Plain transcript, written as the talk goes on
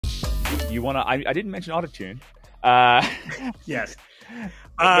you want to, I didn't mention autotune. Yes.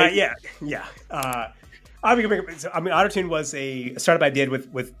 Yeah. Autotune was a startup I did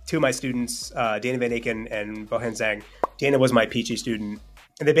with two of my students, Dana Van Aken and Bohan Zhang. Dana was my PhD student.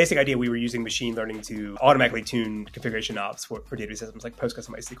 And the basic idea, we were using machine learning to automatically tune configuration knobs for database systems like Postgres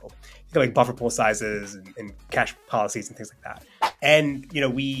and MySQL. Like buffer pool sizes and cache policies and things like that. And,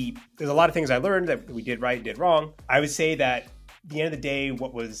 there's a lot of things I learned that we did right and did wrong. I would say that at the end of the day,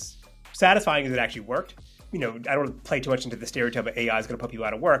 what was satisfying is it actually worked. I don't want to play too much into the stereotype of AI is going to put people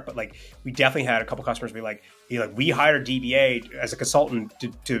out of work, but we definitely had a couple customers be like, we hired a DBA as a consultant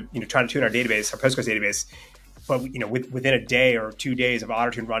to try to tune our database, our Postgres database. But within a day or 2 days of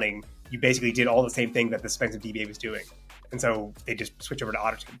AutoTune running, you basically did all the same thing that the expensive DBA was doing. And so they just switch over to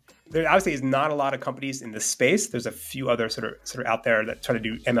AutoTune. There obviously is not a lot of companies in this space. There's a few other sort of out there that try to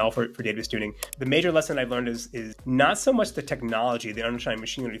do ML for database tuning. The major lesson I've learned is not so much the technology, the underlying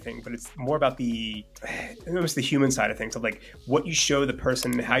machine learning thing, but it's more about almost the human side of things, of what you show the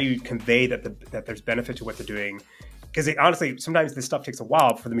person, how you convey that there's benefit to what they're doing. Because honestly, sometimes this stuff takes a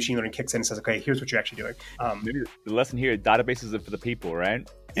while before the machine learning kicks in and says, okay, here's what you're actually doing. Maybe the lesson here, databases are for the people, right?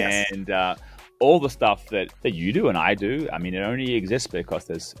 Yes. And all the stuff that you do and I do, it only exists because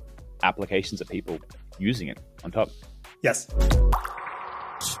there's applications of people using it on top. Yes.